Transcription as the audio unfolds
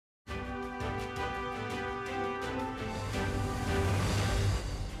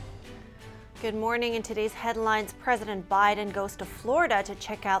Good morning. In today's headlines, President Biden goes to Florida to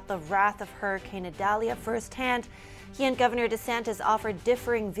check out the wrath of Hurricane Idalia firsthand. He and Governor DeSantis offered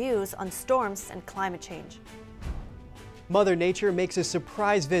differing views on storms and climate change. Mother Nature makes a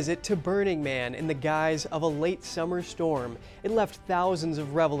surprise visit to Burning Man in the guise of a late summer storm. It left thousands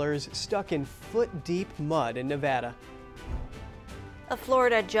of revelers stuck in foot-deep mud in Nevada. A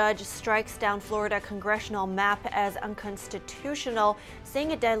Florida judge strikes down Florida congressional map as unconstitutional,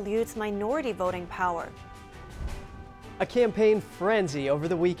 saying it dilutes minority voting power. A campaign frenzy over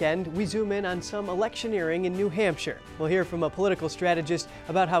the weekend. We zoom in on some electioneering in New Hampshire. We'll hear from a political strategist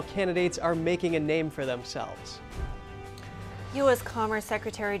about how candidates are making a name for themselves. U.S. Commerce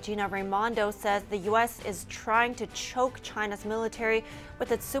Secretary Gina Raimondo says the U.S. is trying to choke China's military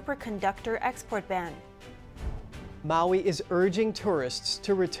with its superconductor export ban. Maui is urging tourists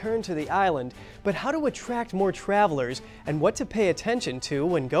to return to the island, but how to attract more travelers and what to pay attention to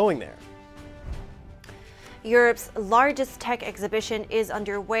when going there. Europe's largest tech exhibition is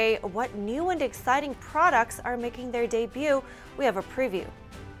underway. What new and exciting products are making their debut? We have a preview.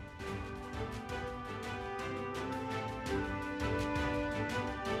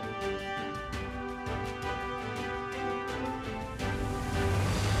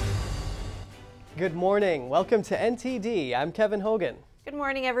 Good morning. Welcome to NTD. I'm Kevin Hogan. Good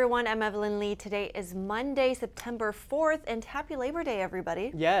morning, everyone. I'm Evelyn Lee. Today is Monday, September 4th, and happy Labor Day,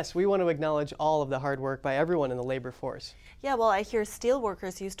 everybody. Yes, we want to acknowledge all of the hard work by everyone in the labor force. Yeah, well, I hear steel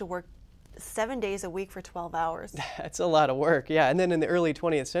workers used to work 7 days a week for 12 hours. That's a lot of work, yeah. And then in the early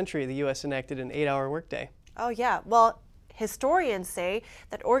 20th century, the U.S. enacted an 8-hour workday. Oh, yeah. Well, historians say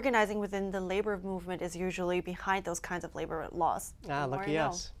that organizing within the labor movement is usually behind those kinds of labor laws. Lucky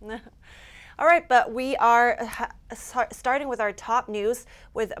us. All right, but we are starting with our top news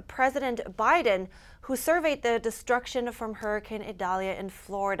with President Biden, who surveyed the destruction from Hurricane Idalia in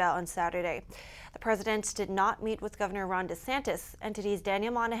Florida on Saturday. The president did not meet with Governor Ron DeSantis. NTD's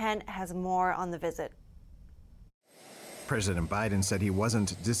Daniel Monahan has more on the visit. President Biden said he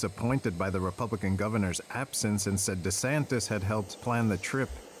wasn't disappointed by the Republican governor's absence and said DeSantis had helped plan the trip.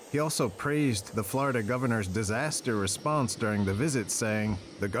 He also praised the Florida governor's disaster response during the visit, saying,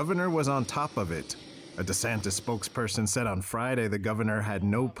 "The governor was on top of it." A DeSantis spokesperson said on Friday the governor had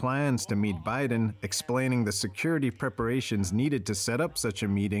no plans to meet Biden, explaining the security preparations needed to set up such a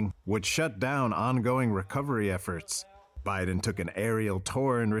meeting would shut down ongoing recovery efforts. Biden took an aerial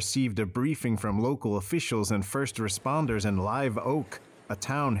tour and received a briefing from local officials and first responders in Live Oak, a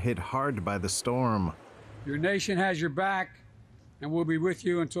town hit hard by the storm. Your nation has your back, and we'll be with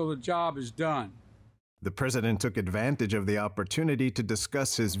you until the job is done. The president took advantage of the opportunity to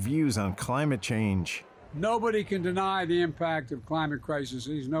discuss his views on climate change. Nobody can deny the impact of climate crisis.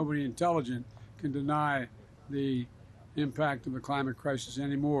 Nobody intelligent can deny the impact of the climate crisis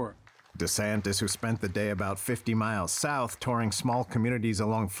anymore. DeSantis, who spent the day about 50 miles south touring small communities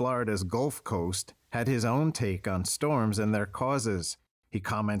along Florida's Gulf Coast, had his own take on storms and their causes. He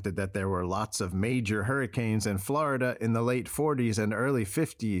commented that there were lots of major hurricanes in Florida in the late 40s and early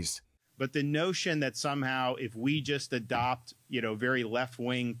 50s. But the notion that somehow if we just adopt, very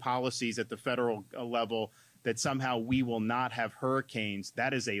left-wing policies at the federal level, that somehow we will not have hurricanes,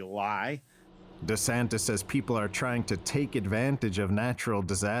 that is a lie. DeSantis says people are trying to take advantage of natural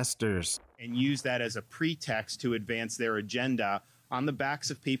disasters and use that as a pretext to advance their agenda on the backs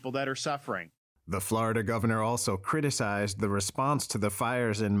of people that are suffering. The Florida governor also criticized the response to the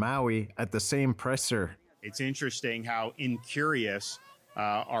fires in Maui at the same presser. It's interesting how incurious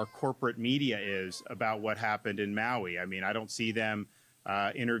our corporate media is about what happened in Maui. I mean, I don't see them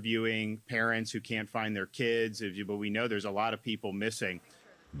interviewing parents who can't find their kids, but we know there's a lot of people missing.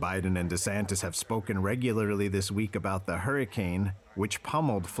 Biden and DeSantis have spoken regularly this week about the hurricane, which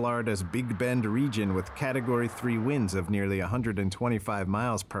pummeled Florida's Big Bend region with Category 3 winds of nearly 125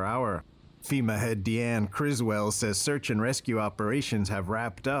 miles per hour. FEMA head Deanne Criswell says search and rescue operations have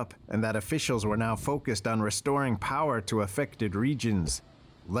wrapped up and that officials were now focused on restoring power to affected regions.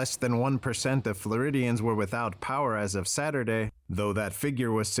 Less than 1% of Floridians were without power as of Saturday, though that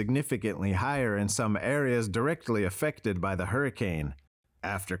figure was significantly higher in some areas directly affected by the hurricane.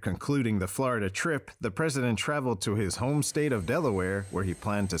 After concluding the Florida trip, the president traveled to his home state of Delaware, where he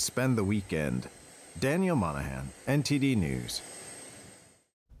planned to spend the weekend. Daniel Monahan, NTD News.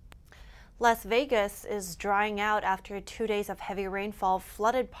 Las Vegas is drying out after 2 days of heavy rainfall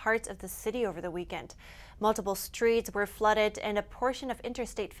flooded parts of the city over the weekend. Multiple streets were flooded and a portion of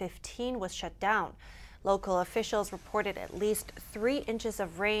Interstate 15 was shut down. Local officials reported at least 3 inches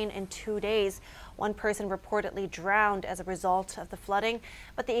of rain in 2 days. One person reportedly drowned as a result of the flooding,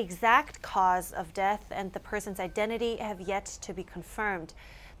 but the exact cause of death and the person's identity have yet to be confirmed.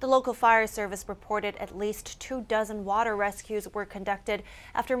 The local fire service reported at least 24 water rescues were conducted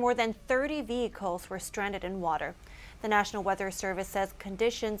after more than 30 vehicles were stranded in water. The National Weather Service says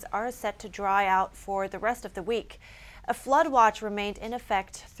conditions are set to dry out for the rest of the week. A flood watch remained in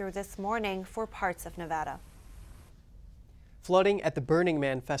effect through this morning for parts of Nevada. Flooding at the Burning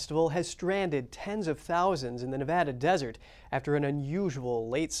Man Festival has stranded tens of thousands in the Nevada desert after an unusual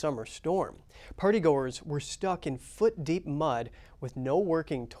late summer storm. Partygoers were stuck in foot-deep mud with no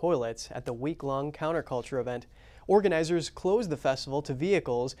working toilets at the week-long counterculture event. Organizers closed the festival to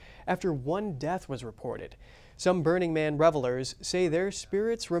vehicles after one death was reported. Some Burning Man revelers say their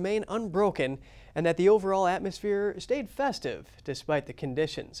spirits remain unbroken and that the overall atmosphere stayed festive despite the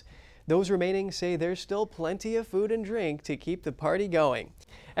conditions. Those remaining say there's still plenty of food and drink to keep the party going.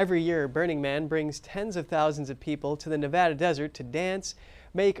 Every year, Burning Man brings tens of thousands of people to the Nevada desert to dance,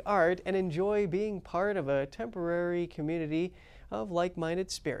 make art, and enjoy being part of a temporary community of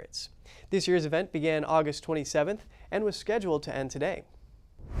like-minded spirits. This year's event began August 27th and was scheduled to end today.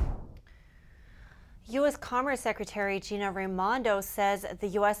 U.S. Commerce Secretary Gina Raimondo says the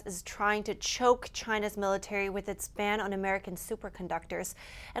U.S. is trying to choke China's military with its ban on American superconductors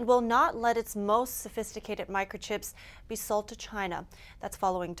and will not let its most sophisticated microchips be sold to China. That's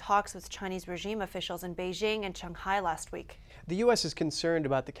following talks with Chinese regime officials in Beijing and Shanghai last week. The U.S. is concerned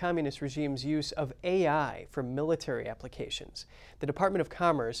about the communist regime's use of AI for military applications. The Department of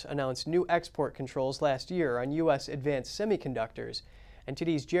Commerce announced new export controls last year on U.S. advanced semiconductors.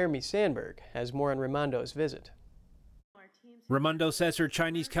 NTD's Jeremy Sandberg has more on Raimondo's visit. Raimondo says her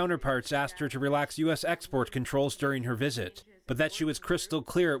Chinese counterparts asked her to relax U.S. export controls during her visit, but that she was crystal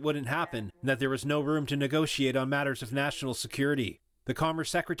clear it wouldn't happen and that there was no room to negotiate on matters of national security. The Commerce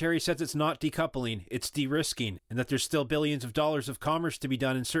Secretary says it's not decoupling, it's de-risking, and that there's still billions of dollars of commerce to be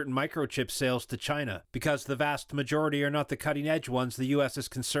done in certain microchip sales to China, because the vast majority are not the cutting-edge ones the U.S. is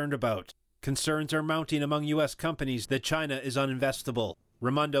concerned about. Concerns are mounting among U.S. companies that China is uninvestable.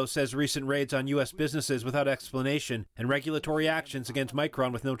 Raimondo says recent raids on U.S. businesses without explanation and regulatory actions against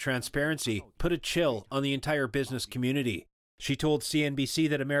Micron with no transparency put a chill on the entire business community. She told CNBC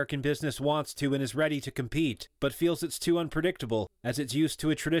that American business wants to and is ready to compete, but feels it's too unpredictable as it's used to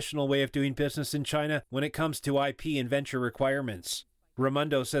a traditional way of doing business in China when it comes to IP and venture requirements.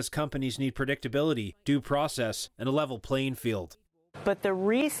 Raimondo says companies need predictability, due process, and a level playing field. But the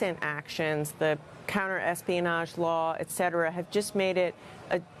recent actions, the counter-espionage law, et cetera, have just made it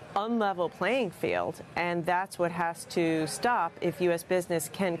an unlevel playing field, and that's what has to stop if U.S. business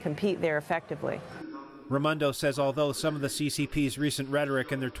can compete there effectively. Raimondo says although some of the CCP's recent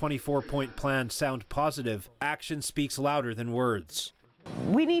rhetoric and their 24-point plan sound positive, action speaks louder than words.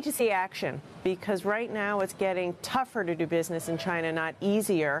 We need to see action, because right now it's getting tougher to do business in China, not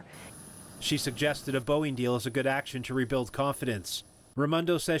easier. She suggested a Boeing deal is a good action to rebuild confidence.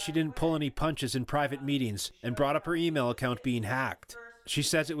 Raimondo says she didn't pull any punches in private meetings and brought up her email account being hacked. She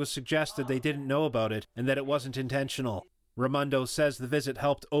says it was suggested they didn't know about it and that it wasn't intentional. Raimondo says the visit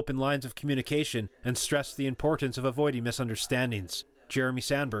helped open lines of communication and stressed the importance of avoiding misunderstandings. Jeremy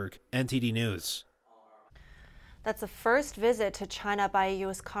Sandberg, NTD News. That's the first visit to China by a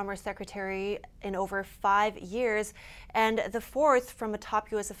U.S. Commerce Secretary in over 5 years, and the fourth from a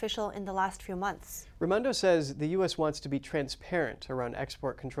top U.S. official in the last few months. Raimondo says the U.S. wants to be transparent around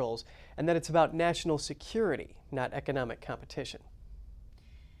export controls and that it's about national security, not economic competition.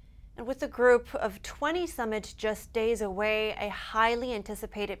 And with the group of 20 summit just days away, a highly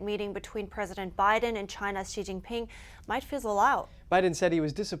anticipated meeting between President Biden and China's Xi Jinping might fizzle out. Biden said he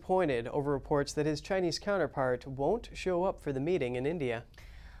was disappointed over reports that his Chinese counterpart won't show up for the meeting in India.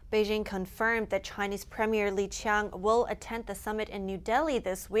 Beijing confirmed that Chinese Premier Li Qiang will attend the summit in New Delhi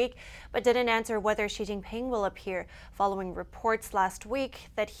this week, but didn't answer whether Xi Jinping will appear, following reports last week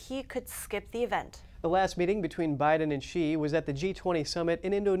that he could skip the event. The last meeting between Biden and Xi was at the G20 summit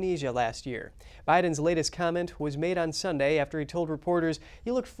in Indonesia last year. Biden's latest comment was made on Sunday after he told reporters he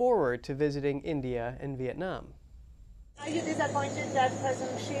looked forward to visiting India and Vietnam. Are you disappointed that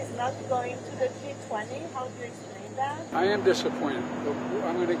President Xi is not going to the G20? How do you explain that? I am disappointed, but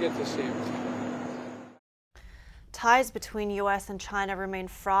I'm going to get to see him. Ties between U.S. and China remain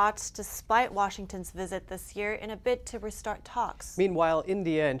fraught despite Washington's visit this year in a bid to restart talks. Meanwhile,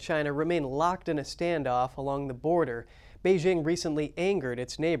 India and China remain locked in a standoff along the border. Beijing recently angered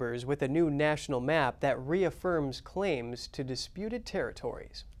its neighbors with a new national map that reaffirms claims to disputed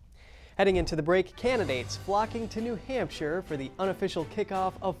territories. Heading into the break, candidates flocking to New Hampshire for the unofficial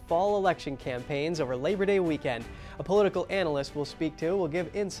kickoff of fall election campaigns over Labor Day weekend. A political analyst we'll speak to will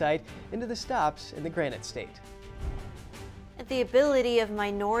give insight into the stops in the Granite State. And The ability of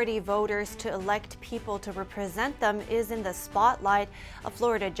minority voters to elect people to represent them is in the spotlight. A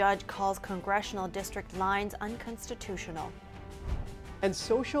Florida judge calls congressional district lines unconstitutional. And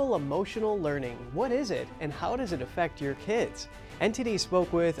social emotional learning, what is it and how does it affect your kids? NTD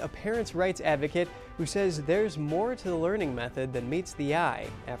spoke with a parents' rights advocate who says there's more to the learning method than meets the eye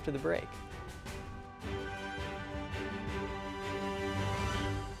after the break.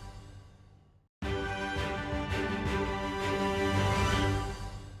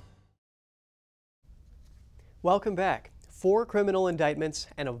 Welcome back. 4 criminal indictments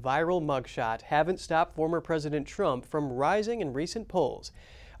and a viral mugshot haven't stopped former President Trump from rising in recent polls.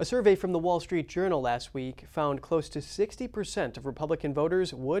 A survey from the Wall Street Journal last week found close to 60% of Republican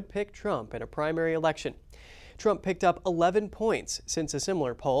voters would pick Trump in a primary election. Trump picked up 11 points since a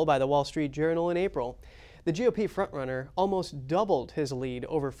similar poll by the Wall Street Journal in April. The GOP frontrunner almost doubled his lead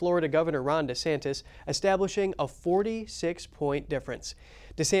over Florida Governor Ron DeSantis, establishing a 46-point difference.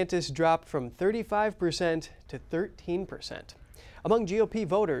 DeSantis dropped from 35% to 13%. Among GOP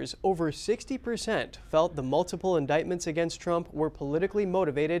voters, over 60% felt the multiple indictments against Trump were politically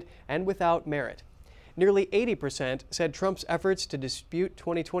motivated and without merit. Nearly 80% said Trump's efforts to dispute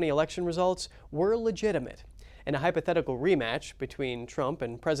 2020 election results were legitimate. In a hypothetical rematch between Trump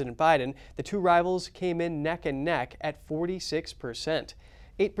and President Biden, the two rivals came in neck and neck at 46%.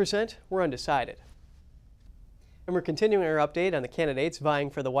 8% were undecided. And we're continuing our update on the candidates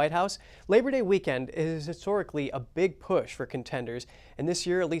vying for the White House. Labor Day weekend is historically a big push for contenders, and this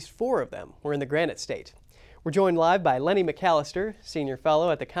year at least 4 of them were in the Granite State. We're joined live by Lenny McAllister, Senior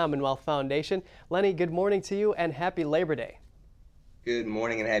Fellow at the Commonwealth Foundation. Lenny, good morning to you and happy Labor Day. Good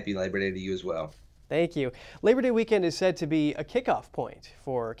morning and happy Labor Day to you as well. Thank you. Labor Day weekend is said to be a kickoff point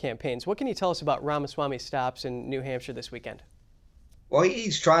for campaigns. What can you tell us about Ramaswamy's stops in New Hampshire this weekend? Well,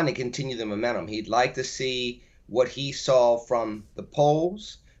 he's trying to continue the momentum. He'd like to see what he saw from the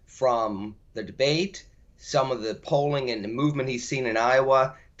polls, from the debate, some of the polling and the movement he's seen in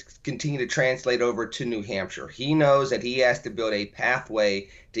Iowa to continue to translate over to New Hampshire. He knows that he has to build a pathway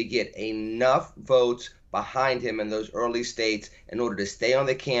to get enough votes behind him in those early states in order to stay on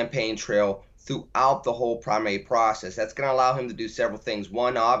the campaign trail throughout the whole primary process. That's going to allow him to do several things.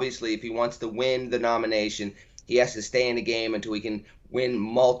 One, obviously, if he wants to win the nomination, he has to stay in the game until he can win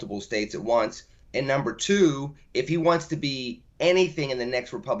multiple states at once. And number 2, if he wants to be anything in the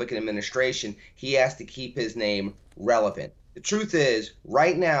next Republican administration, he has to keep his name relevant. The truth is,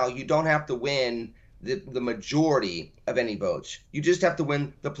 right now, you don't have to win the majority of any votes. You just have to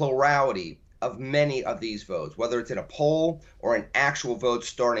win the plurality of many of these votes, whether it's in a poll or an actual vote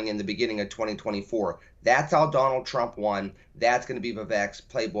starting in the beginning of 2024. That's how Donald Trump won. That's going to be Vivek's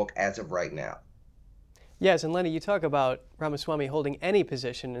playbook as of right now. Yes, and Lenny, you talk about Ramaswamy holding any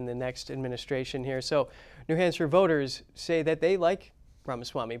position in the next administration here. So New Hampshire voters say that they like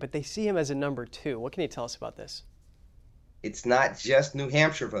Ramaswamy, but they see him as a number 2. What can you tell us about this? It's not just New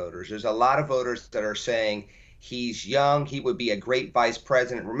Hampshire voters. There's a lot of voters that are saying he's young, he would be a great vice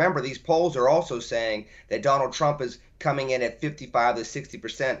president. Remember, these polls are also saying that Donald Trump is coming in at 55 to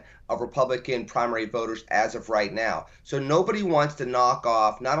 60% of Republican primary voters as of right now. So nobody wants to knock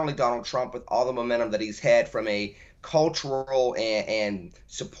off not only Donald Trump with all the momentum that he's had from a cultural and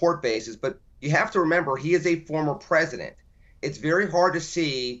support basis, but you have to remember he is a former president. It's very hard to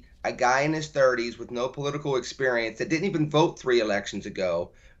see a guy in his 30s with no political experience that didn't even vote 3 elections ago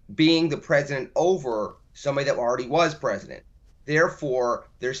being the president over somebody that already was president. Therefore,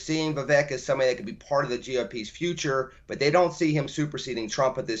 they're seeing Vivek as somebody that could be part of the GOP's future, but they don't see him superseding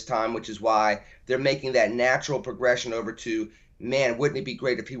Trump at this time, which is why they're making that natural progression over to, man, wouldn't it be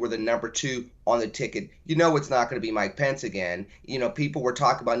great if he were the number 2 on the ticket? You know it's not going to be Mike Pence again. You know, people were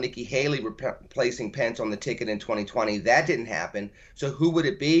talking about Nikki Haley replacing Pence on the ticket in 2020. That didn't happen. So who would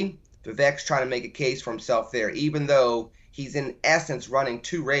it be? Vivek's trying to make a case for himself there, even though he's in essence running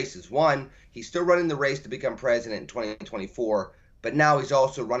 2 races. One, he's still running the race to become president in 2024, but now he's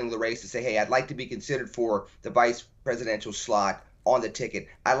also running the race to say, hey, I'd like to be considered for the vice presidential slot on the ticket.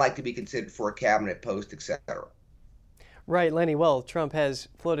 I'd like to be considered for a cabinet post, etc. Right, Lenny. Well, Trump has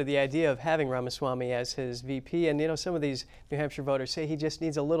floated the idea of having Ramaswamy as his VP, and, you know, some of these New Hampshire voters say he just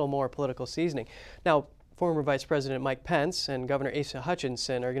needs a little more political seasoning. Now, former Vice President Mike Pence and Governor Asa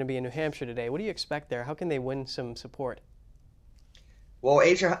Hutchinson are going to be in New Hampshire today. What do you expect there? How can they win some support? Well,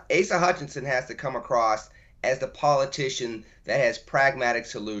 Asa Hutchinson has to come across as the politician that has pragmatic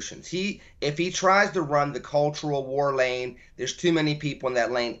solutions. If he tries to run the cultural war lane, there's too many people in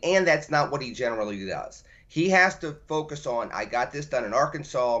that lane, and that's not what he generally does. He has to focus on, I got this done in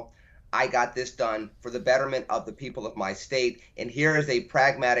Arkansas, I got this done for the betterment of the people of my state, and here is a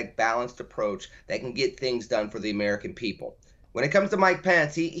pragmatic, balanced approach that can get things done for the American people. When it comes to Mike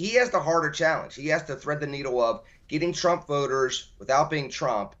Pence, he has the harder challenge. He has to thread the needle of getting Trump voters without being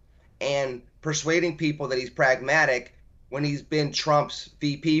Trump and persuading people that he's pragmatic when he's been Trump's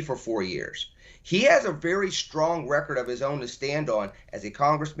VP for 4 years. He has a very strong record of his own to stand on as a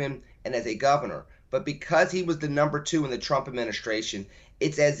congressman and as a governor. But because he was the number 2 in the Trump administration,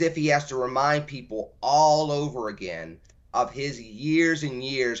 it's as if he has to remind people all over again of his years and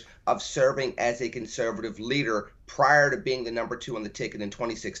years of serving as a conservative leader prior to being the number 2 on the ticket in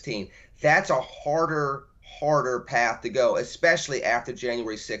 2016. That's a harder path to go, especially after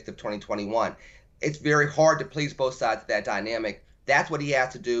January 6th of 2021. It's very hard to please both sides of that dynamic. That's what he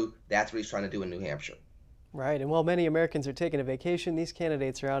has to do. That's what he's trying to do in New Hampshire. Right, and while many Americans are taking a vacation, these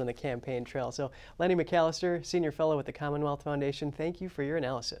candidates are out on the campaign trail. So, Lenny McAllister, Senior Fellow at the Commonwealth Foundation, thank you for your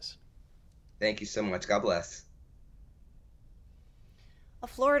analysis. Thank you so much. God bless. A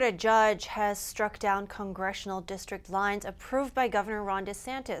Florida judge has struck down congressional district lines approved by Governor Ron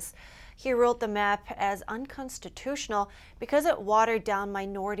DeSantis. He ruled the map as unconstitutional because it watered down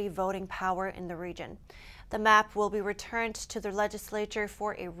minority voting power in the region. The map will be returned to the legislature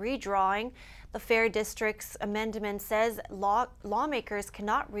for a redrawing. The Fair Districts Amendment says lawmakers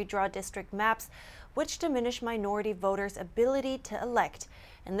cannot redraw district maps, which diminish minority voters' ability to elect.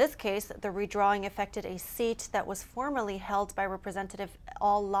 In this case, the redrawing affected a seat that was formerly held by Representative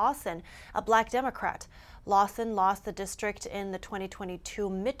Al Lawson, a Black Democrat. Lawson lost the district in the 2022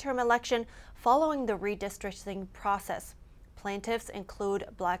 midterm election following the redistricting process. Plaintiffs include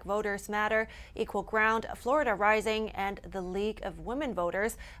Black Voters Matter, Equal Ground, Florida Rising, and the League of Women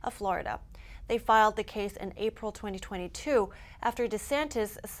Voters of Florida. They filed the case in April 2022 after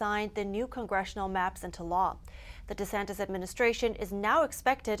DeSantis signed the new congressional maps into law. The DeSantis administration is now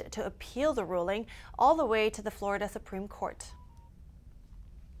expected to appeal the ruling all the way to the Florida Supreme Court.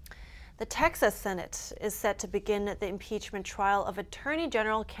 The Texas Senate is set to begin the impeachment trial of Attorney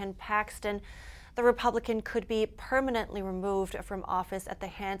General Ken Paxton. The Republican could be permanently removed from office at the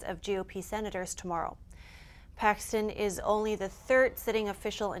hands of GOP senators tomorrow. Paxton is only the third sitting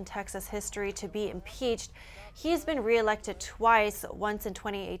official in Texas history to be impeached. He has been reelected twice, once in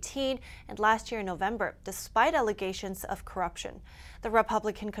 2018 and last year in November, despite allegations of corruption. The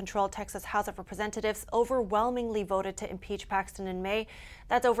Republican-controlled Texas House of Representatives overwhelmingly voted to impeach Paxton in May.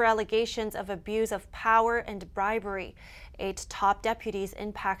 That's over allegations of abuse of power and bribery. 8 top deputies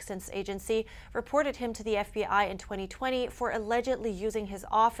in Paxton's agency reported him to the FBI in 2020 for allegedly using his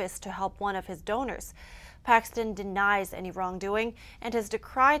office to help one of his donors. Paxton denies any wrongdoing and has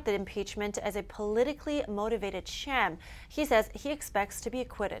decried the impeachment as a politically motivated sham. He says he expects to be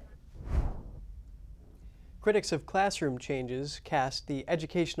acquitted. Critics of classroom changes cast the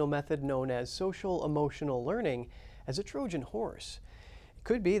educational method known as social-emotional learning as a Trojan horse. It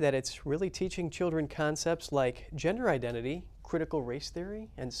could be that it's really teaching children concepts like gender identity, critical race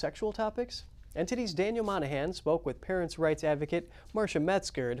theory, and sexual topics. NTD's Daniel Monahan spoke with parents' rights advocate Marcia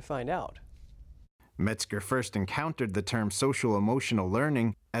Metzger to find out. Metzger first encountered the term social-emotional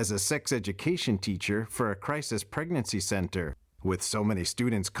learning as a sex education teacher for a crisis pregnancy center. With so many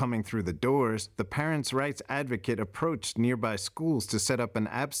students coming through the doors, the parents' rights advocate approached nearby schools to set up an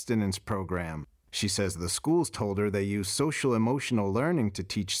abstinence program. She says the schools told her they use social-emotional learning to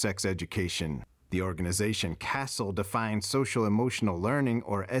teach sex education. The organization CASEL defines social-emotional learning,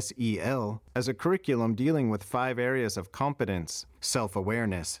 or SEL, as a curriculum dealing with 5 areas of competence: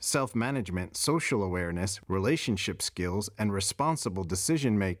 self-awareness, self-management, social awareness, relationship skills, and responsible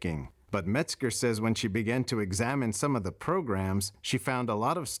decision-making. But Metzger says when she began to examine some of the programs, she found a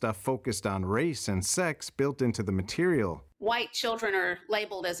lot of stuff focused on race and sex built into the material. White children are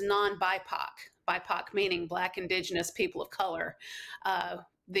labeled as non-BIPOC, BIPOC meaning Black, Indigenous, people of color.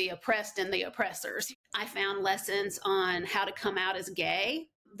 The oppressed and the oppressors. I found lessons on how to come out as gay.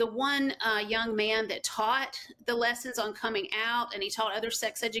 The one young man that taught the lessons on coming out, and he taught other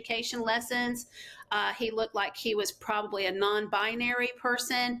sex education lessons, he looked like he was probably a non-binary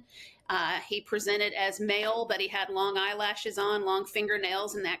person. He presented as male, but he had long eyelashes on, long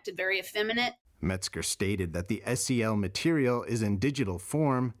fingernails, and acted very effeminate. Metzger stated that the SEL material is in digital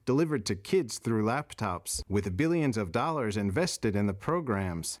form, delivered to kids through laptops, with billions of dollars invested in the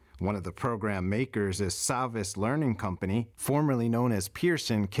programs. One of the program makers is Savis Learning Company, formerly known as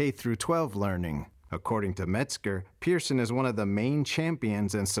Pearson K-12 Learning. According to Metzger, Pearson is one of the main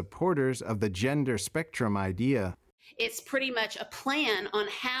champions and supporters of the gender spectrum idea. It's pretty much a plan on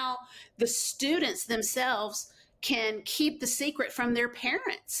how the students themselves can keep the secret from their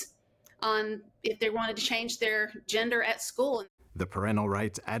parents on if they wanted to change their gender at school. The parental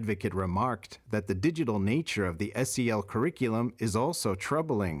rights advocate remarked that the digital nature of the SEL curriculum is also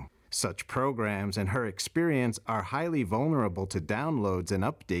troubling. Such programs, in her experience, are highly vulnerable to downloads and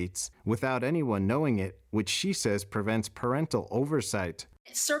updates without anyone knowing it, which she says prevents parental oversight.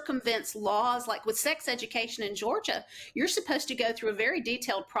 It circumvents laws. Like with sex education in Georgia, you're supposed to go through a very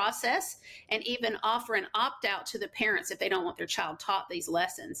detailed process and even offer an opt-out to the parents if they don't want their child taught these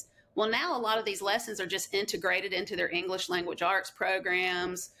lessons. Well, now a lot of these lessons are just integrated into their English language arts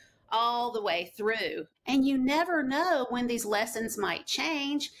programs all the way through. And you never know when these lessons might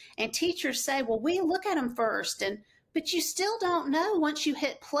change. And teachers say, well, we look at them first. But you still don't know once you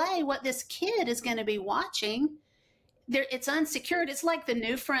hit play what this kid is going to be watching. It's unsecured. It's like the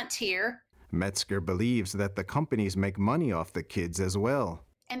new frontier. Metzger believes that the companies make money off the kids as well.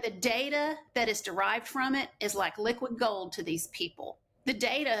 And the data that is derived from it is like liquid gold to these people. The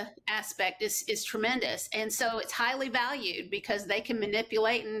data aspect is tremendous. And so it's highly valued because they can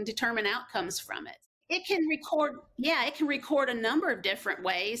manipulate and determine outcomes from it. It can record a number of different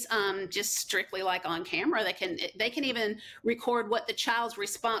ways, just strictly like on camera. They can even record what the child's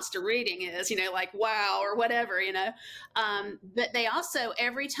response to reading is, like wow or whatever, But they also,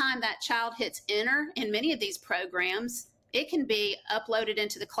 every time that child hits enter in many of these programs, it can be uploaded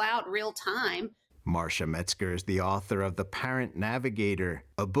into the cloud real time. Marcia Metzger is the author of The Parent Navigator,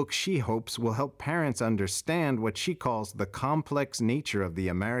 a book she hopes will help parents understand what she calls the complex nature of the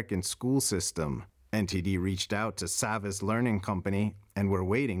American school system. NTD reached out to Savas Learning Company, and we're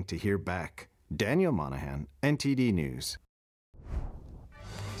waiting to hear back. Daniel Monahan, NTD News.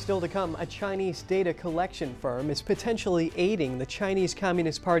 Still to come, a Chinese data collection firm is potentially aiding the Chinese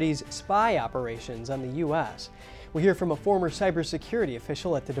Communist Party's spy operations on the U.S. We'll hear from a former cybersecurity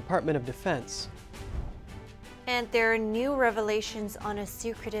official at the Department of Defense. And there are new revelations on a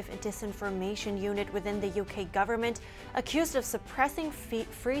secretive disinformation unit within the UK government accused of suppressing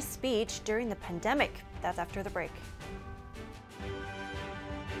free speech during the pandemic. That's after the break.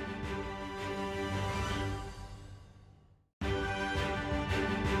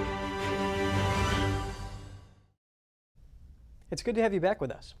 It's good to have you back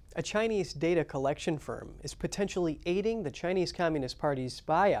with us. A Chinese data collection firm is potentially aiding the Chinese Communist Party's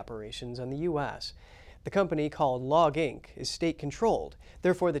spy operations on the U.S. The company, called Log Inc., is state-controlled.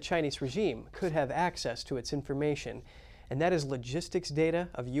 Therefore, the Chinese regime could have access to its information, and that is logistics data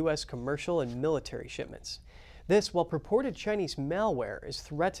of U.S. commercial and military shipments. This, while purported Chinese malware is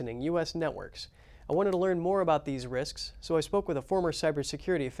threatening U.S. networks. I wanted to learn more about these risks, so I spoke with a former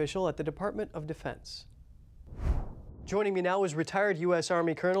cybersecurity official at the Department of Defense. Joining me now is retired U.S.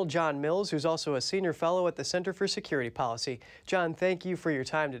 Army Colonel John Mills, who's also a senior fellow at the Center for Security Policy. John, thank you for your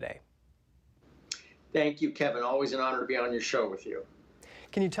time today. Thank you, Kevin. Always an honor to be on your show with you.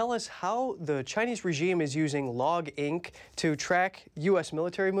 Can you tell us how the Chinese regime is using Log Inc. to track U.S.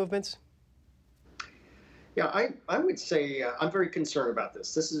 military movements? Yeah, I would say I'm very concerned about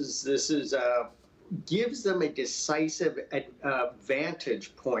this. This is gives them a decisive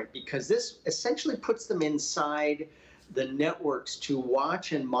vantage point because this essentially puts them inside the networks to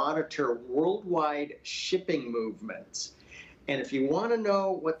watch and monitor worldwide shipping movements. And if you want to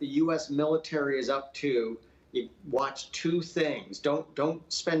know what the U.S. military is up to, you watch two things. Don't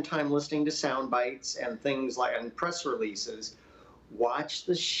spend time listening to sound bites and things like and press releases. Watch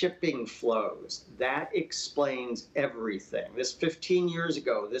the shipping flows. That explains everything. This 15 years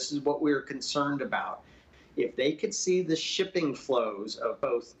ago, this is what we were concerned about. If they could see the shipping flows of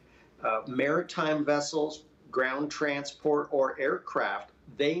both maritime vessels, ground transport, or aircraft,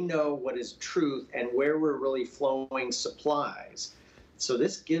 they know what is truth and where we're really flowing supplies. So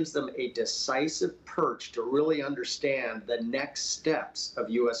this gives them a decisive perch to really understand the next steps of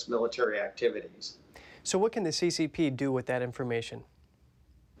U.S. military activities. So what can the CCP do with that information?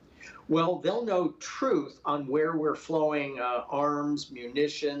 Well, they'll know truth on where we're flowing arms,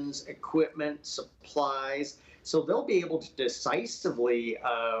 munitions, equipment, supplies. So they'll be able to decisively,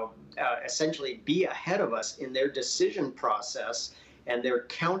 essentially be ahead of us in their decision process and their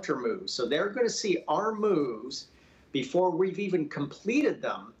counter moves. So they're going to see our moves before we've even completed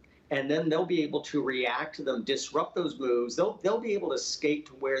them, and then they'll be able to react to them, disrupt those moves. They'll be able to skate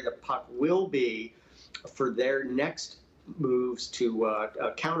to where the puck will be for their next moves to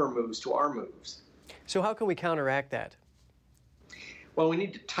counter moves to our moves. So how can we counteract that? Well, we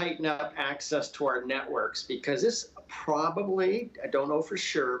need to tighten up access to our networks because this probably, I don't know for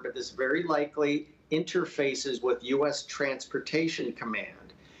sure, but this very likely interfaces with U.S. Transportation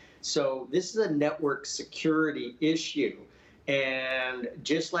Command. So this is a network security issue. And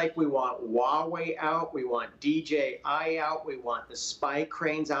just like we want Huawei out, we want DJI out, we want the spy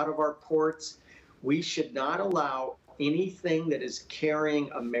cranes out of our ports, we should not allow anything that is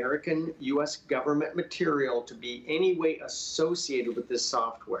carrying American U.S. government material to be any way associated with this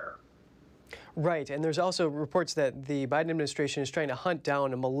software. Right, and there's also reports that the Biden administration is trying to hunt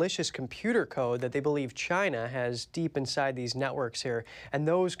down a malicious computer code that they believe China has deep inside these networks here, and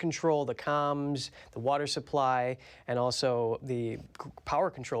those control the comms, the water supply, and also the power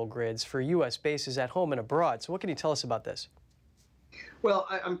control grids for U.S. bases at home and abroad. So what can you tell us about this? Well,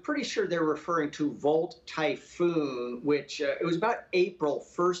 I'm pretty sure they're referring to Volt Typhoon, which it was about April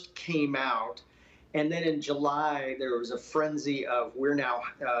 1st came out. And then in July, there was a frenzy of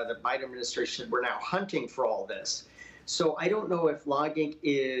the Biden administration, we're now hunting for all this. So I don't know if logging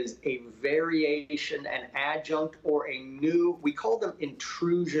is a variation, an adjunct, or a new, we call them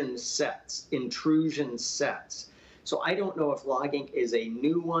intrusion sets. So I don't know if logging is a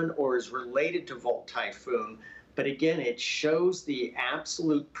new one or is related to Volt Typhoon. But again, it shows the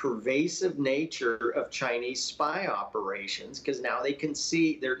absolute pervasive nature of Chinese spy operations, because now they can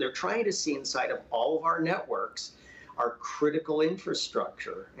see, they're trying to see inside of all of our networks, our critical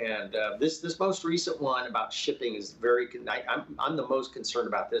infrastructure. And this most recent one about shipping is I'm the most concerned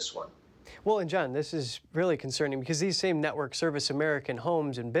about this one. Well, and John, this is really concerning because these same networks service American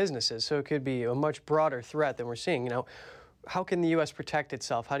homes and businesses, so it could be a much broader threat than we're seeing. You know, how can the U.S. protect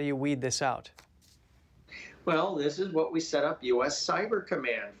itself? How do you weed this out? Well, this is what we set up U.S. Cyber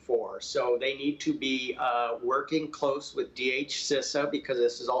Command for. So they need to be working close with DHCISA because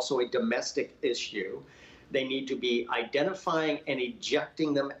this is also a domestic issue. They need to be identifying and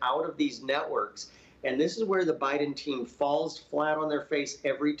ejecting them out of these networks. And this is where the Biden team falls flat on their face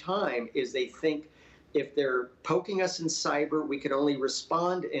every time, is they think if they're poking us in cyber, we can only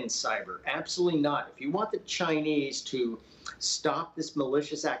respond in cyber. Absolutely not. If you want the Chinese to stop this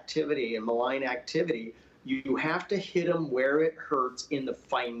malicious activity and malign activity, you have to hit them where it hurts in the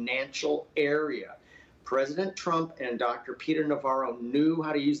financial area. President Trump and Dr. Peter Navarro knew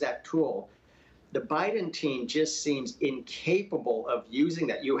how to use that tool. The Biden team just seems incapable of using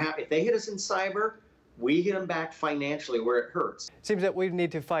that. If they hit us in cyber, we hit them back financially where it hurts. It seems that we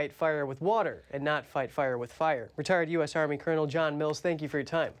need to fight fire with water and not fight fire with fire. Retired U.S. Army Colonel John Mills, thank you for your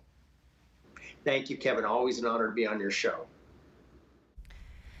time. Thank you, Kevin. Always an honor to be on your show.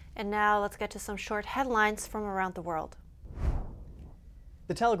 And now let's get to some short headlines from around the world.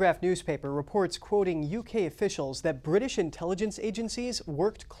 The Telegraph newspaper reports, quoting UK officials, that British intelligence agencies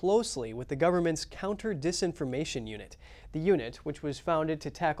worked closely with the government's Counter-Disinformation unit. The unit, which was founded to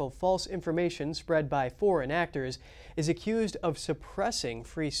tackle false information spread by foreign actors, is accused of suppressing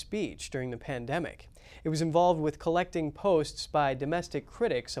free speech during the pandemic. It was involved with collecting posts by domestic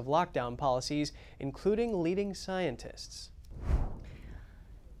critics of lockdown policies, including leading scientists.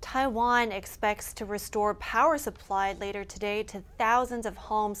 Taiwan expects to restore power supply later today to thousands of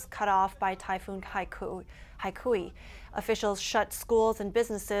homes cut off by Typhoon Haikui. Officials shut schools and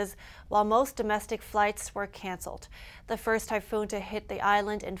businesses while most domestic flights were canceled. The first typhoon to hit the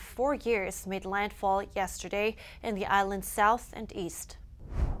island in 4 years made landfall yesterday in the island's south and east.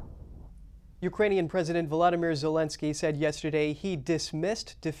 Ukrainian President Volodymyr Zelensky said yesterday he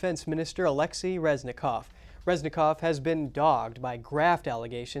dismissed Defense Minister Alexei Reznikov. Reznikov has been dogged by graft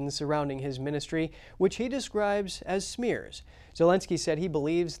allegations surrounding his ministry, which he describes as smears. Zelensky said he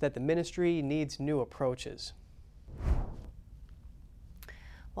believes that the ministry needs new approaches.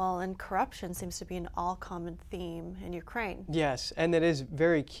 Well, and corruption seems to be an all-common theme in Ukraine. Yes, and it is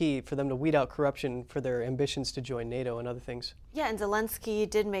very key for them to weed out corruption for their ambitions to join NATO and other things. Yeah, and Zelensky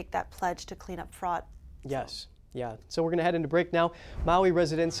did make that pledge to clean up fraud. Yes. Yeah, so we're going to head into break now. Maui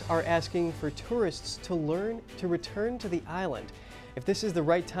residents are asking for tourists to learn to return to the island. If this is the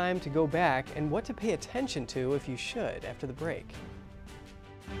right time to go back and what to pay attention to if you should after the break.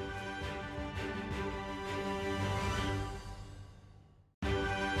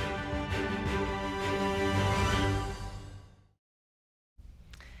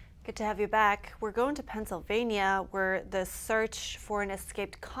 Good to have you back. We're going to Pennsylvania, where the search for an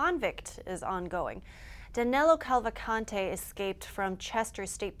escaped convict is ongoing. Danilo Cavalcante escaped from Chester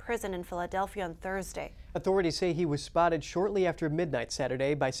State Prison in Philadelphia on Thursday. Authorities say he was spotted shortly after midnight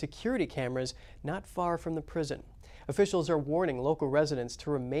Saturday by security cameras not far from the prison. Officials are warning local residents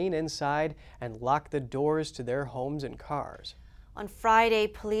to remain inside and lock the doors to their homes and cars. On Friday,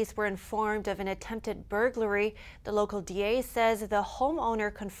 police were informed of an attempted burglary. The local DA says the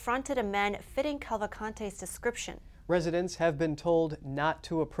homeowner confronted a man fitting Cavalcante's description. Residents have been told not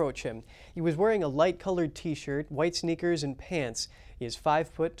to approach him. He was wearing a light-colored t-shirt, white sneakers, and pants. He is 5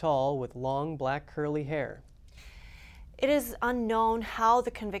 foot tall with long black curly hair. It is unknown how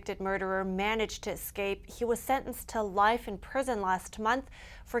the convicted murderer managed to escape. He was sentenced to life in prison last month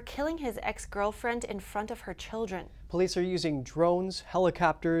for killing his ex-girlfriend in front of her children. Police are using drones,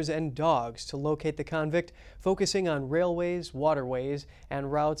 helicopters, and dogs to locate the convict, focusing on railways, waterways,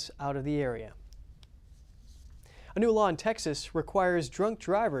 and routes out of the area. A new law in Texas requires drunk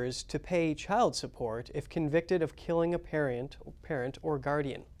drivers to pay child support if convicted of killing a parent or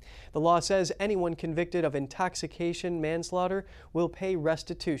guardian. The law says anyone convicted of intoxication manslaughter will pay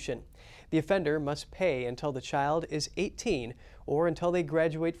restitution. The offender must pay until the child is 18 or until they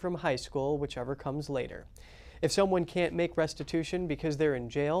graduate from high school, whichever comes later. If someone can't make restitution because they're in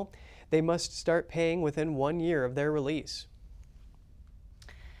jail, they must start paying within 1 year of their release.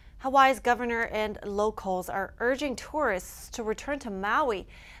 Hawaii's governor and locals are urging tourists to return to Maui.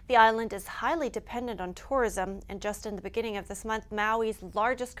 The island is highly dependent on tourism, and just in the beginning of this month, Maui's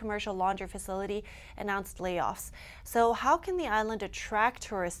largest commercial laundry facility announced layoffs. So how can the island attract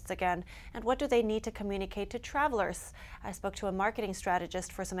tourists again, and what do they need to communicate to travelers? I spoke to a marketing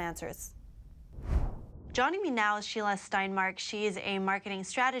strategist for some answers. Joining me now is Sheila Steinmark. She is a marketing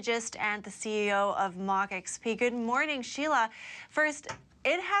strategist and the CEO of Mock XP. Good morning, Sheila. First,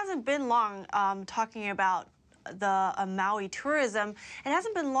 it hasn't been long talking about the Maui tourism. It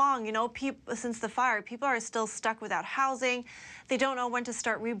hasn't been long, since the fire. People are still stuck without housing. They don't know when to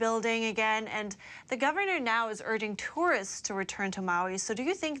start rebuilding again. And the governor now is urging tourists to return to Maui. So do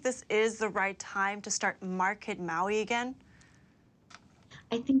you think this is the right time to start Market Maui again?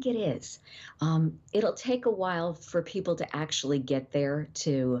 I think it is. It'll take a while for people to actually get there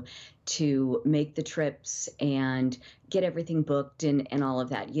to make the trips and get everything booked and all of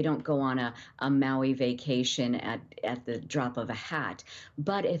that. You don't go on a Maui vacation at the drop of a hat.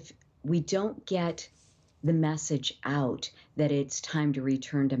 But if we don't get the message out that it's time to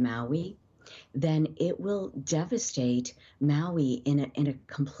return to Maui, then it will devastate Maui in a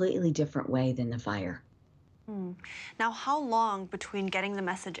completely different way than the fire. Now, how long between getting the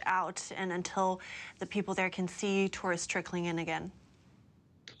message out and until the people there can see tourists trickling in again?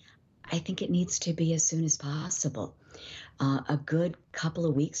 I think it needs to be as soon as possible, a good couple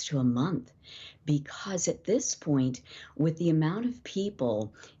of weeks to a month, because at this point, with the amount of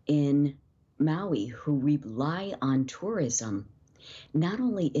people in Maui who rely on tourism, not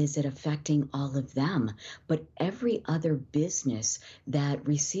only is it affecting all of them, but every other business that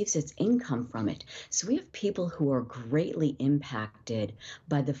receives its income from it. So we have people who are greatly impacted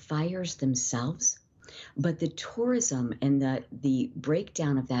by the fires themselves, but the tourism and the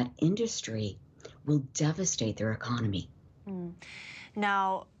breakdown of that industry will devastate their economy.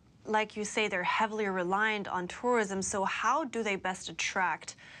 Now, like you say, they're heavily reliant on tourism. So how do they best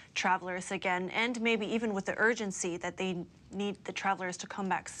attract travelers again, and maybe even with the urgency that they need the travelers to come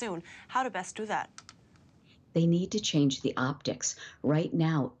back soon? How to best do that? They need to change the optics. Right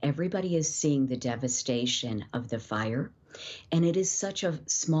now, everybody is seeing the devastation of the fire, and it is such a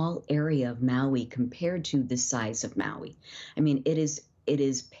small area of Maui compared to the size of Maui. I mean, it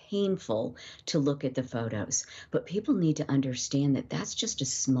is painful to look at the photos, but people need to understand that that's just a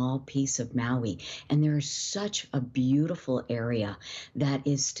small piece of Maui, and there is such a beautiful area that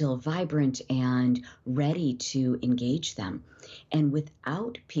is still vibrant and ready to engage them. And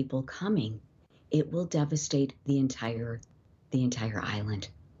without people coming, it will devastate the entire island.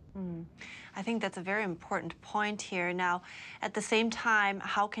 I think that's a very important point here. Now, at the same time,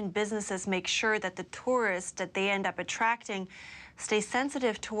 how can businesses make sure that the tourists that they end up attracting stay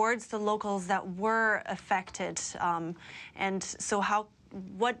sensitive towards the locals that were affected? And so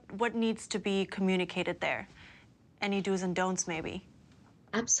what needs to be communicated there? Any do's and don'ts, maybe?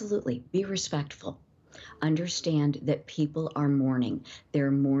 Absolutely. Be respectful. Understand that people are mourning.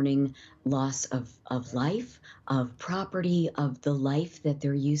 They're mourning loss of life, of property, of the life that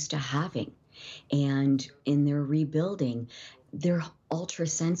they're used to having. And in their rebuilding, they're ultra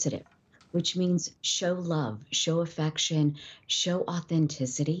sensitive, which means show love, show affection, show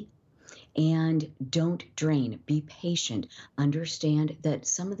authenticity, and don't drain. Be patient. Understand that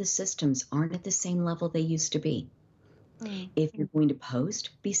some of the systems aren't at the same level they used to be. If you're going to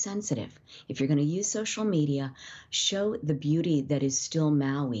post, be sensitive. If you're going to use social media, show the beauty that is still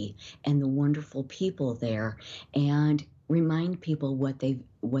Maui and the wonderful people there, and remind people what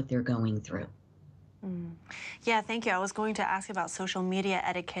they're going through. Yeah, thank you. I was going to ask about social media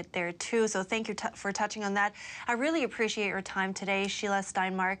etiquette there too, so thank you for touching on that. I really appreciate your time today, Sheila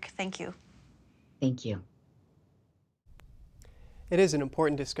Steinmark. Thank you. Thank you. It is an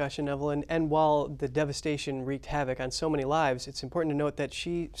important discussion, Evelyn, and while the devastation wreaked havoc on so many lives, it's important to note that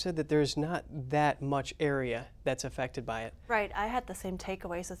she said that there's not that much area that's affected by it. Right, I had the same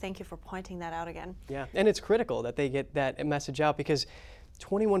takeaway, so thank you for pointing that out again. Yeah, and it's critical that they get that message out because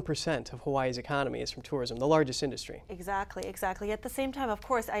 21% of Hawaii's economy is from tourism, the largest industry. Exactly, exactly. At the same time, of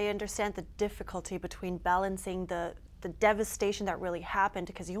course, I understand the difficulty between balancing the devastation that really happened,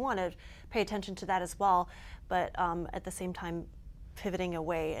 because you want to pay attention to that as well, but at the same time, pivoting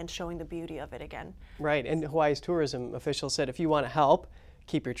away and showing the beauty of it again. Right, and Hawaii's tourism officials said if you want to help,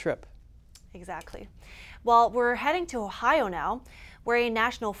 keep your trip. Exactly. Well, we're heading to Ohio now, where a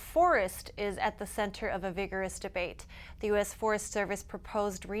national forest is at the center of a vigorous debate. The U.S. Forest Service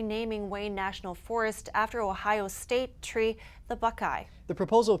proposed renaming Wayne National Forest after Ohio's state tree, the buckeye. The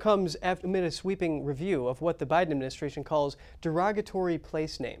proposal comes amid a sweeping review of what the Biden administration calls derogatory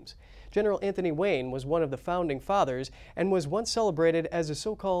place names. General Anthony Wayne was one of the founding fathers and was once celebrated as a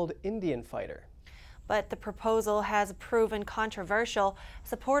so-called Indian fighter. But the proposal has proven controversial.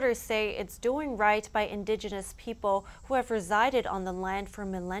 Supporters say it's doing right by indigenous people who have resided on the land for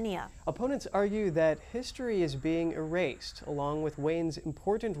millennia. Opponents argue that history is being erased, along with Wayne's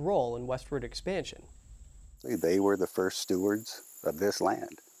important role in westward expansion. They were the first stewards of this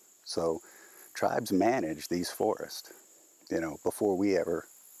land. So tribes managed these forests, before we ever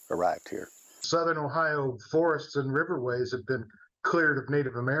arrived here. Southern Ohio forests and riverways have been cleared of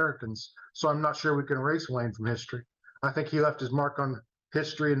Native Americans, so I'm not sure we can erase Wayne from history. I think he left his mark on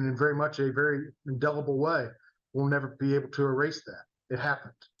history in very much a very indelible way. We'll never be able to erase that. It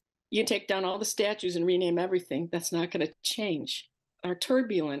happened. You take down all the statues and rename everything, that's not going to change our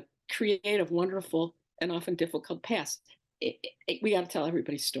turbulent, creative, wonderful, and often difficult past. We got to tell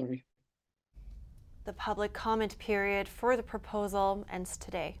everybody's story. The public comment period for the proposal ends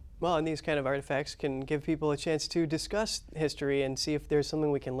today. Well, and these kind of artifacts can give people a chance to discuss history and see if there's something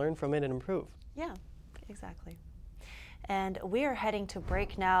we can learn from it and improve. Yeah, exactly. And we are heading to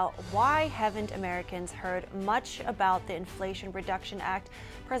break now. Why haven't Americans heard much about the Inflation Reduction Act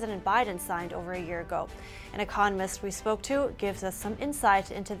President Biden signed over a year ago? An economist we spoke to gives us some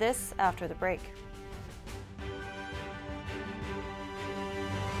insight into this after the break.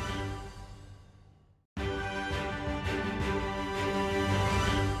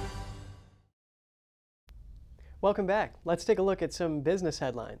 Welcome back. Let's take a look at some business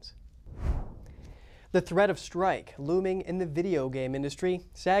headlines. The threat of strike looming in the video game industry.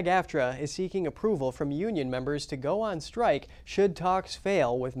 SAG-AFTRA is seeking approval from union members to go on strike should talks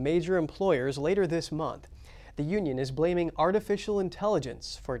fail with major employers later this month. The union is blaming artificial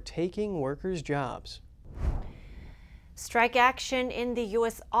intelligence for taking workers' jobs. Strike action in the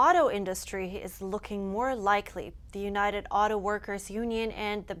U.S. auto industry is looking more likely. The United Auto Workers Union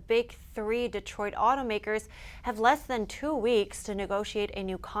and the Big Three Detroit automakers have less than 2 weeks to negotiate a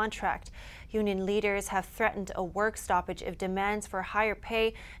new contract. Union leaders have threatened a work stoppage if demands for higher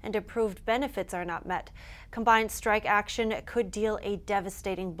pay and improved benefits are not met. Combined strike action could deal a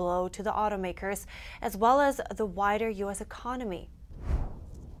devastating blow to the automakers, as well as the wider U.S. economy.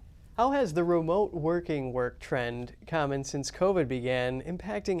 How has the remote working work trend, common since COVID began,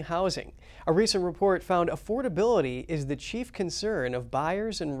 impacting housing? A recent report found affordability is the chief concern of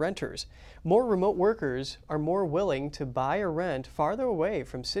buyers and renters. More remote workers are more willing to buy or rent farther away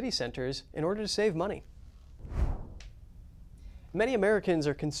from city centers in order to save money. Many Americans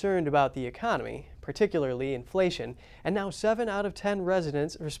are concerned about the economy, particularly inflation, and now 7 out of 10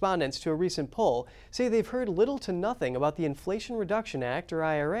 respondents to a recent poll say they've heard little to nothing about the Inflation Reduction Act, or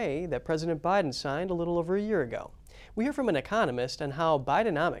IRA, that President Biden signed a little over a year ago. We hear from an economist on how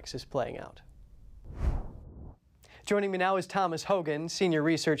Bidenomics is playing out. Joining me now is Thomas Hogan, Senior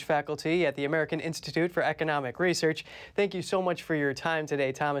Research Faculty at the American Institute for Economic Research. Thank you so much for your time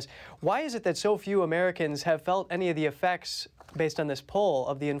today, Thomas. Why is it that so few Americans have felt any of the effects, based on this poll,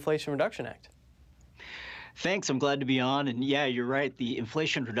 of the Inflation Reduction Act? Thanks. I'm glad to be on. And yeah, you're right. The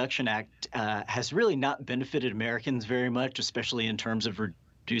Inflation Reduction Act has really not benefited Americans very much, especially in terms of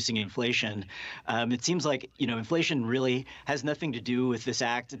reducing inflation. It seems like, inflation really has nothing to do with this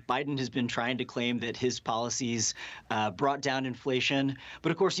act. Biden has been trying to claim that his policies brought down inflation.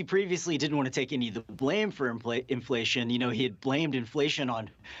 But of course, he previously didn't want to take any of the blame for inflation. He had blamed inflation on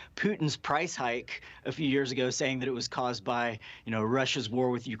Putin's price hike a few years ago, saying that it was caused by, Russia's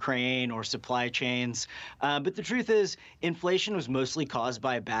war with Ukraine or supply chains. But the truth is, inflation was mostly caused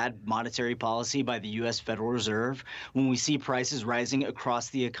by bad monetary policy by the U.S. Federal Reserve. When we see prices rising across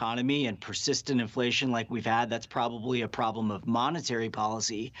the economy and persistent inflation like we've had, that's probably a problem of monetary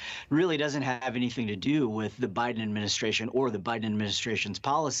policy. It really doesn't have anything to do with the Biden administration or the Biden administration's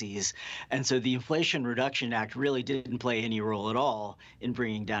policies. And so the Inflation Reduction Act really didn't play any role at all in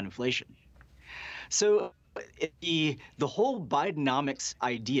bringing down inflation. So the whole Bidenomics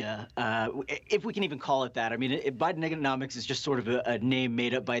idea, if we can even call it that, I mean, Bidenomics is just sort of a name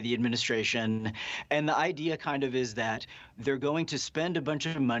made up by the administration. And the idea kind of is that they're going to spend a bunch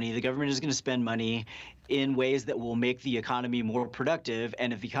of money, the government is going to spend money in ways that will make the economy more productive.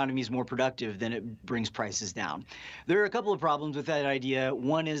 And if the economy is more productive, then it brings prices down. There are a couple of problems with that idea.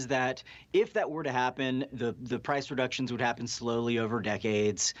 One is that if that were to happen, the price reductions would happen slowly over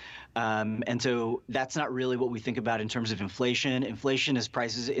decades. And so that's not really what we think about in terms of inflation. Inflation is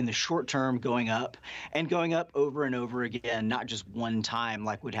prices in the short term going up and going up over and over again, not just one time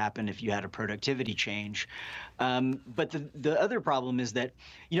like would happen if you had a productivity change. But the other problem is that,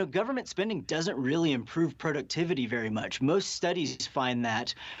 government spending doesn't really improve productivity very much. Most studies find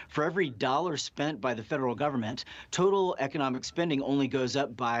that for every dollar spent by the federal government, total economic spending only goes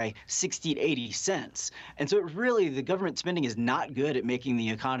up by 60 to 80 cents. And so really the government spending is not good at making the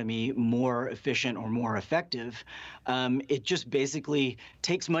economy more efficient or more effective. It just basically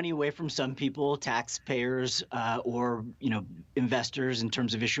takes money away from some people, taxpayers, or investors in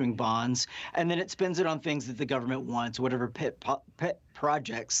terms of issuing bonds, and then it spends it on things that the government wants, whatever pet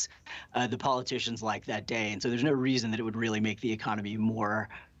projects the politicians like that day. And so there's no reason that it would really make the economy more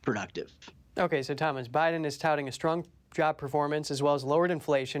productive. Okay, so Thomas, Biden is touting a strong job performance as well as lowered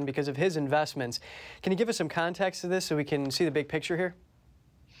inflation because of his investments. Can you give us some context to this so we can see the big picture here?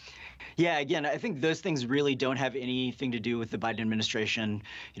 Yeah, again, I think those things really don't have anything to do with the Biden administration.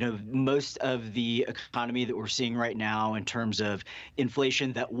 Most of the economy that we're seeing right now in terms of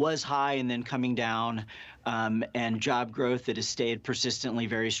inflation that was high and then coming down, and job growth that has stayed persistently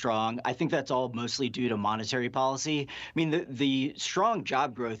very strong, I think that's all mostly due to monetary policy. I mean, the strong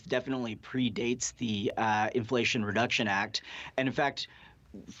job growth definitely predates the Inflation Reduction Act. And in fact,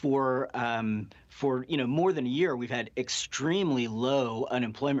 for more than a year, we've had extremely low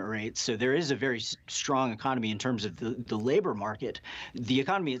unemployment rates. So there is a very strong economy in terms of the labor market. The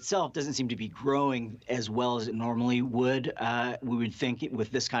economy itself doesn't seem to be growing as well as it normally would. We would think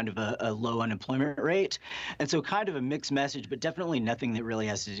with this kind of a low unemployment rate. And so kind of a mixed message, but definitely nothing that really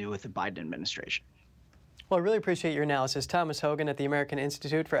has to do with the Biden administration. Well, I really appreciate your analysis. Thomas Hogan at the American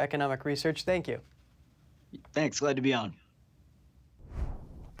Institute for Economic Research. Thank you. Thanks. Glad to be on.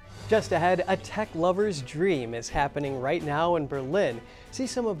 Just ahead, a tech lover's dream is happening right now in Berlin. See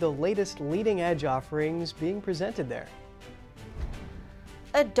some of the latest leading-edge offerings being presented there.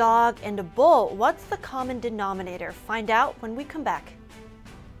 A dog and a bull. What's the common denominator? Find out when we come back.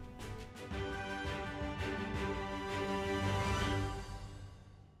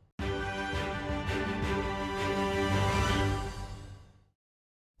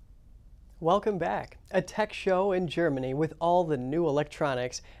 Welcome back. A tech show in Germany with all the new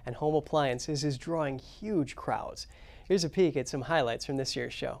electronics and home appliances is drawing huge crowds. Here's a peek at some highlights from this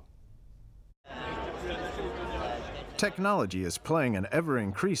year's show. Technology is playing an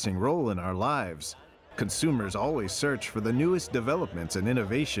ever-increasing role in our lives. Consumers always search for the newest developments and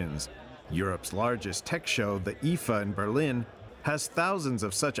innovations. Europe's largest tech show, the IFA in Berlin, has thousands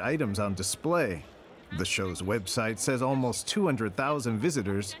of such items on display. The show's website says almost 200,000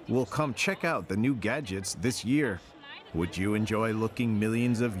 visitors will come check out the new gadgets this year. Would you enjoy looking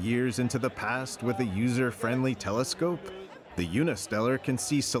millions of years into the past with a user-friendly telescope? The Unistellar can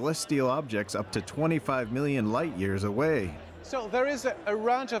see celestial objects up to 25 million light years away. So there is a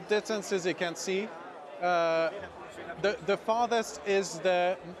range of distances you can see. The farthest is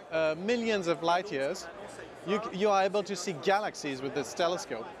the millions of light years. You are able to see galaxies with this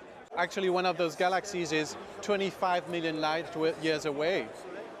telescope. Actually, one of those galaxies is 25 million light years away.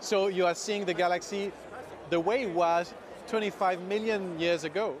 So you are seeing the galaxy the way it was 25 million years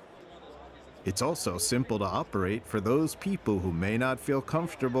ago. It's also simple to operate for those people who may not feel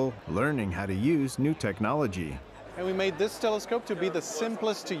comfortable learning how to use new technology. And we made this telescope to be the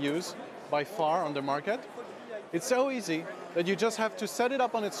simplest to use by far on the market. It's so easy that you just have to set it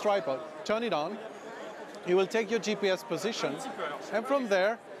up on its tripod, turn it on, it will take your GPS position, and from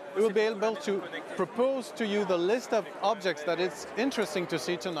there, it will be able to propose to you the list of objects that it's interesting to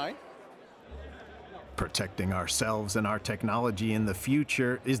see tonight. Protecting ourselves and our technology in the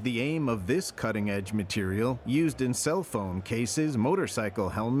future is the aim of this cutting-edge material used in cell phone cases, motorcycle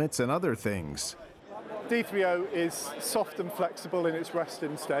helmets, and other things. D3O is soft and flexible in its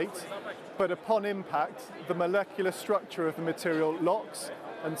resting state, but upon impact, the molecular structure of the material locks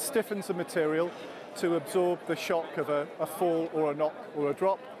and stiffens the material, to absorb the shock of a fall or a knock or a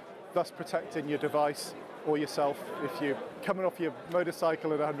drop, thus protecting your device or yourself if you're coming off your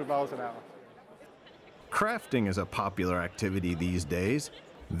motorcycle at 100 miles an hour. Crafting is a popular activity these days.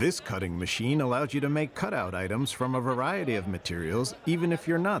 This cutting machine allows you to make cutout items from a variety of materials, even if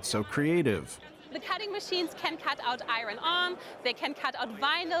you're not so creative. The cutting machines can cut out iron-on, they can cut out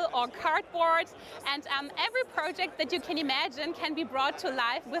vinyl or cardboard, and every project that you can imagine can be brought to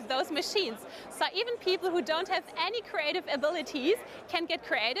life with those machines. So even people who don't have any creative abilities can get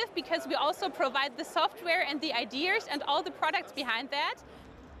creative, because we also provide the software and the ideas and all the products behind that.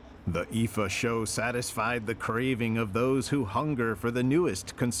 The IFA show satisfied the craving of those who hunger for the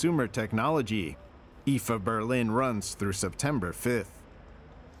newest consumer technology. IFA Berlin runs through September 5th.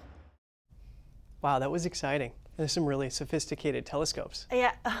 Wow, that was exciting. There's some really sophisticated telescopes.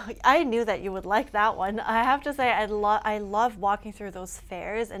 Yeah, I knew that you would like that one. I have to say, I love walking through those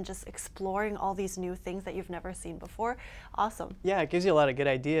fairs and just exploring all these new things that you've never seen before. Awesome. Yeah, it gives you a lot of good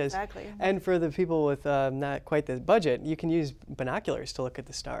ideas. Exactly. And for the people with not quite the budget, you can use binoculars to look at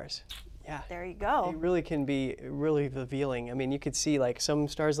the stars. Yeah. There you go. It really can be really revealing. I mean, you could see like some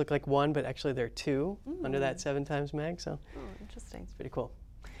stars look like one, but actually they're two under that 7 times mag. So interesting. It's pretty cool.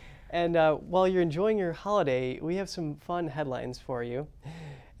 And while you're enjoying your holiday, we have some fun headlines for you.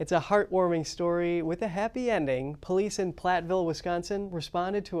 It's a heartwarming story with a happy ending. Police in Platteville, Wisconsin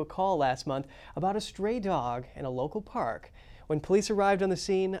responded to a call last month about a stray dog in a local park. When police arrived on the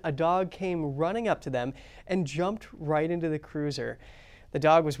scene, a dog came running up to them and jumped right into the cruiser. The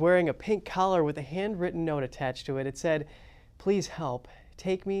dog was wearing a pink collar with a handwritten note attached to it. It said, "Please help.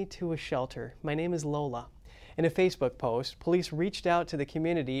 Take me to a shelter. My name is Lola." In a Facebook post, police reached out to the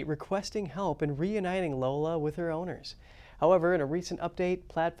community requesting help in reuniting Lola with her owners. However, in a recent update,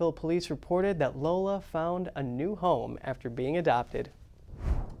 Platteville police reported that Lola found a new home after being adopted.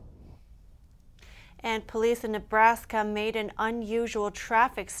 And police in Nebraska made an unusual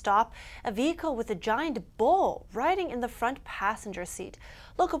traffic stop, a vehicle with a giant bull riding in the front passenger seat.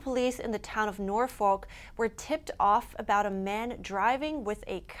 Local police in the town of Norfolk were tipped off about a man driving with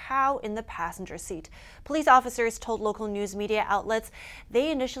a cow in the passenger seat. Police officers told local news media outlets they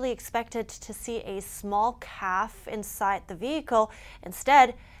initially expected to see a small calf inside the vehicle.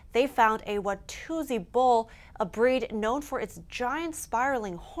 Instead, they found a Watusi bull, a breed known for its giant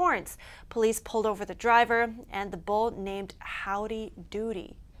spiraling horns. Police pulled over the driver and the bull named Howdy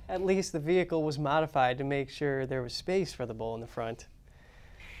Doody. At least the vehicle was modified to make sure there was space for the bull in the front.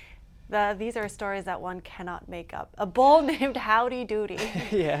 These are stories that one cannot make up. A bull named Howdy Doody.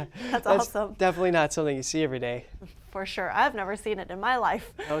 Yeah, that's awesome. Definitely not something you see every day. For sure. I've never seen it in my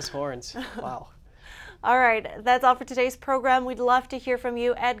life. Those horns. Wow. All right, that's all for today's program. We'd love to hear from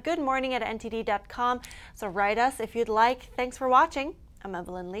you at goodmorning@ntd.com. So write us if you'd like. Thanks for watching. I'm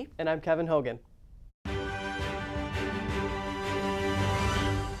Evelyn Lee. And I'm Kevin Hogan.